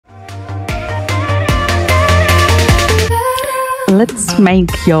let's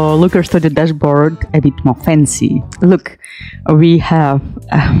make your Looker Studio dashboard a bit more fancy. Look, we have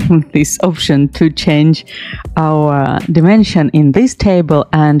this option to change our dimension in this table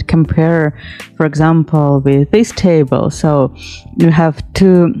and compare, for example, with this table. So you have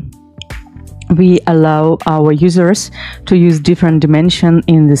to we allow our users to use different dimension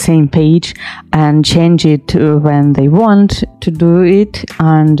in the same page and change it when they want to do it,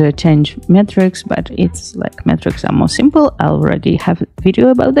 and change metrics, but it's like metrics are more simple. I already have a video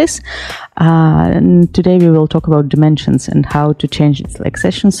about this, and today we will talk about dimensions and how to change it, like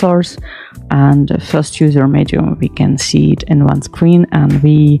session source and first user medium. We can see it in one screen and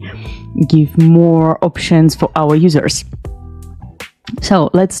we give more options for our users. So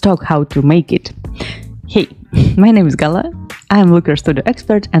let's talk how to make it. Hey, my name is Gaille. I'm Looker Studio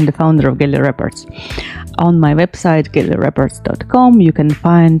expert and the founder of Gaille Reports. On my website gaillereports.com you can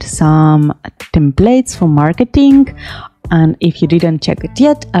find some templates for marketing, and if you didn't check it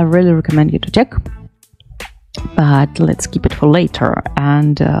yet, I really recommend you to check. But let's keep it for later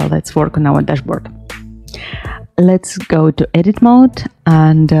and let's work on our dashboard. Let's go to edit mode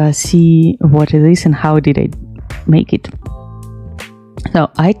and see what it is and how did I make it.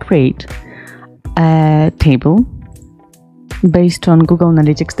 So I create a table based on Google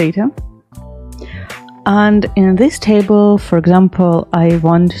Analytics data, and in this table, for example, I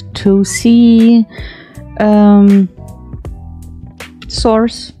want to see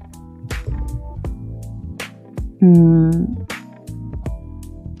source,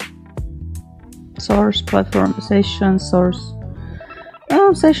 source, platform, session, source,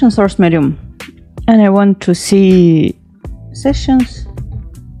 session, source, medium, and I want to see sessions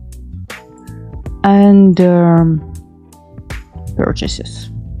and purchases,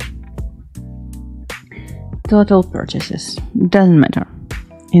 total purchases. Doesn't matter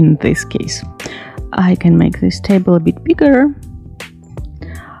in this case. I can make this table a bit bigger,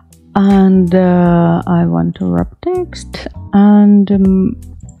 and I want to wrap text, and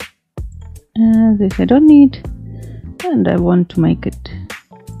this I don't need, and I want to make it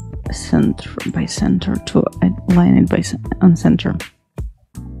center by center to align it by on center.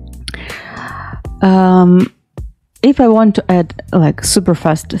 If I want to add like super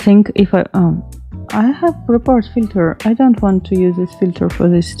fast thing, if I have report filter, I don't want to use this filter for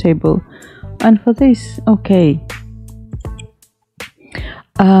this table, and for this, okay.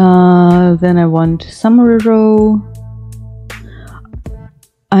 Then I want summary row,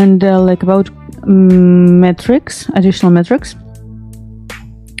 and like about metrics, additional metrics,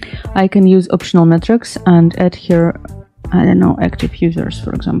 I can use optional metrics and add here, I don't know, active users,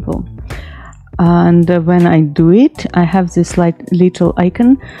 for example. And when I do it, I have this like little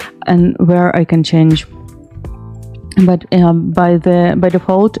icon and where I can change, but by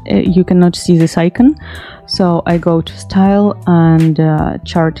default you cannot see this icon. So I go to style, and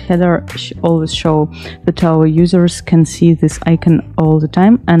chart header always show that our users can see this icon all the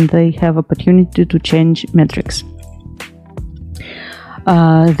time and they have opportunity to change metrics.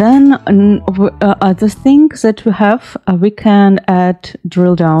 Then other things that we have, we can add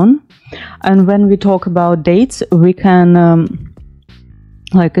drill down, and when we talk about dates, we can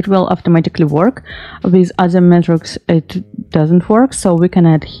like it will automatically work. With other metrics it doesn't work, so we can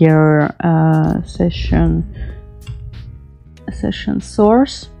add here session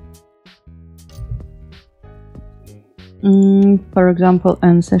source, for example,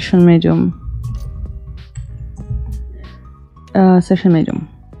 and session medium. Session medium.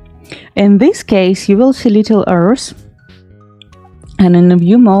 In this case, you will see little errors, and in the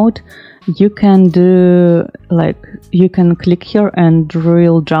view mode, you can do like you can click here and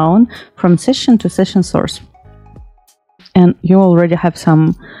drill down from session to session source, and you already have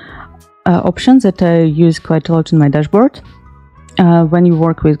some options that I use quite a lot in my dashboard. When you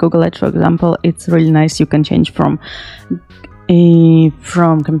work with Google Ads, for example, it's really nice. You can change from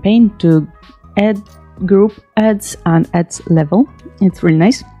campaign to ad group ads and ads level. It's really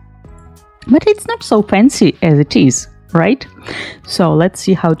nice, but it's not so fancy as it is, right? So let's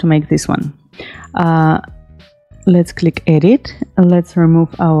see how to make this one. Let's click edit. Let's remove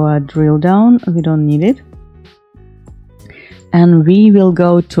our drill down, we don't need it, and we will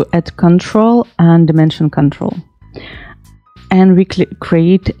go to add control and dimension control, and we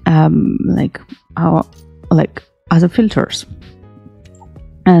create like our other filters,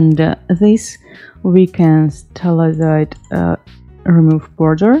 and this we can stylize remove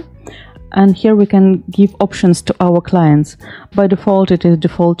border, and here we can give options to our clients. By default it is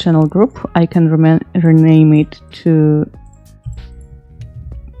default channel group. I can rename it to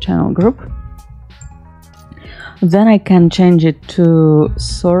channel group. Then I can change it to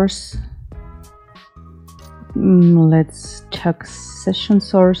source Let's check session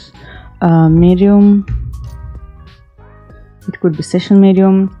source, medium. It could be session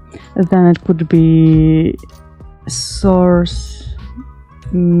medium, then it could be source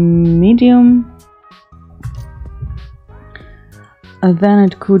medium, then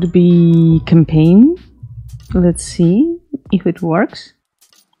it could be campaign. Let's see if it works.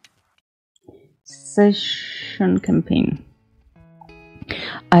 Session campaign.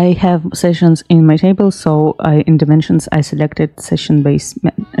 I have sessions in my table, so in dimensions I selected session-based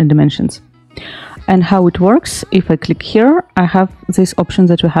dimensions. And how it works, if I click here, I have these options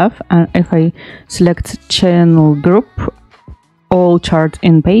that we have, and if I select channel group, all charts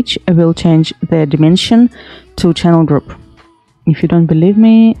in page, I will change the dimension to channel group. If you don't believe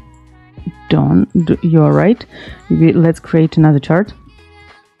me, you're right. Let's create another chart,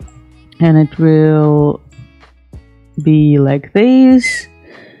 and it will be like this,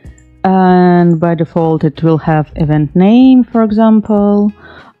 and by default it will have event name, for example,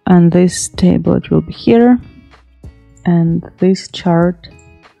 and this table it will be here, and this chart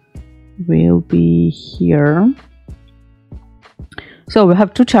will be here. So we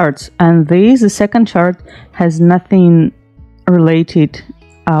have two charts, and the second chart has nothing related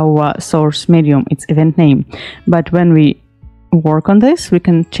our source medium, it's event name, but when we work on this we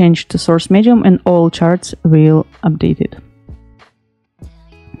can change to source medium and all charts will update it.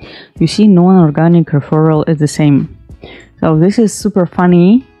 You see, non-organic referral is the same. So this is super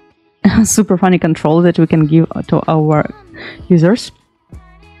funny super funny control that we can give to our users.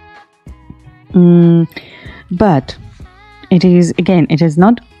 But it is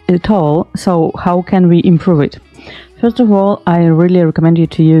not at all. So how can we improve it? First of all, I really recommend you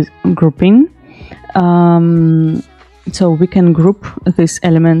to use grouping. So we can group these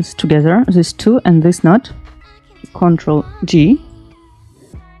elements together, these two and this not. Ctrl G,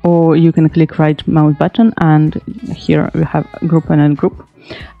 or you can click right mouse button, and here we have group and ungroup.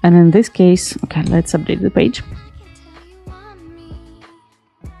 And in this case, okay, let's update the page.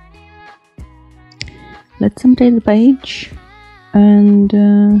 Let's update the page, and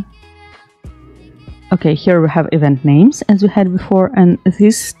okay, here we have event names as we had before, and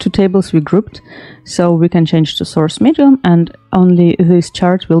these two tables we grouped, so we can change to source medium, and only this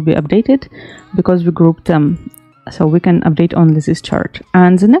chart will be updated because we grouped them. So we can update only this chart,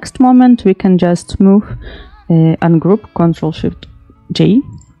 and the next moment we can just move ungroup, Ctrl Shift J,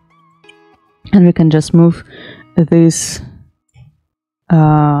 and we can just move this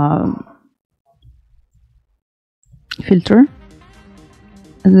filter,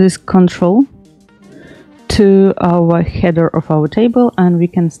 this control, to our header of our table, and we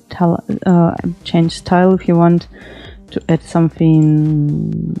can change style if you want to add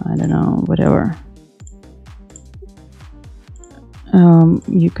something, I don't know, whatever.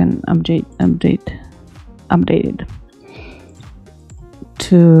 You can update it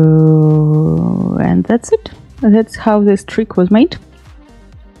to, and that's it. That's how this trick was made.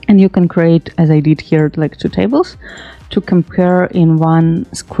 And you can create, as I did here, like two tables to compare in one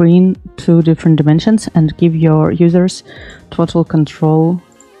screen two different dimensions and give your users total control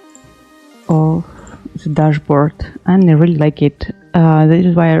of the dashboard. And I really like it. This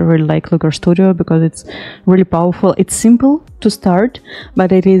is why I really like Looker Studio, because it's really powerful. It's simple to start,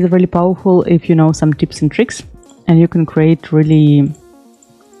 but it is really powerful if you know some tips and tricks, and you can create really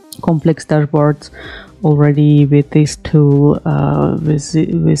complex dashboards already with this tool,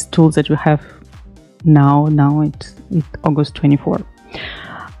 with tools that we have now. It's August 24.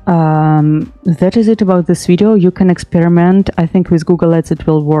 That is it about this video. You can experiment. I think with Google Ads it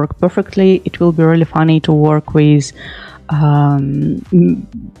will work perfectly. It will be really funny to work with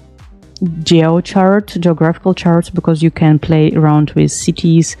geographical charts, because you can play around with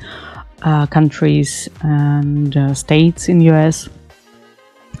cities, countries and states in US.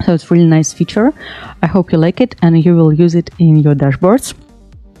 So it's a really nice feature. I hope you like it and you will use it in your dashboards.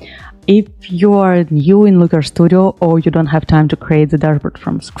 If you are new in Looker Studio or you don't have time to create the dashboard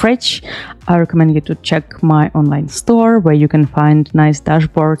from scratch, I recommend you to check my online store, where you can find nice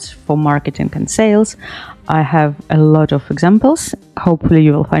dashboards for marketing and sales. I have a lot of examples. Hopefully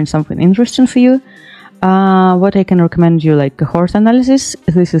you will find something interesting for you. What I can recommend you, like cohort analysis.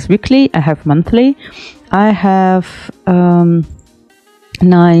 This is weekly. I have monthly. I have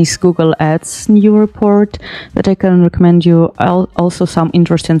nice Google Ads new report that I can recommend you. Also some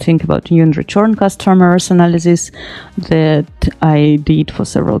interesting thing about new and return customers analysis that I did for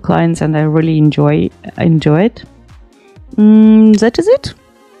several clients, and I really enjoy it. That is it.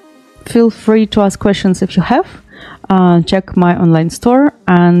 Feel free to ask questions if you have. Check my online store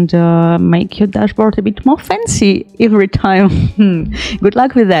and make your dashboard a bit more fancy every time. Good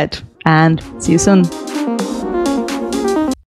luck with that, and see you soon.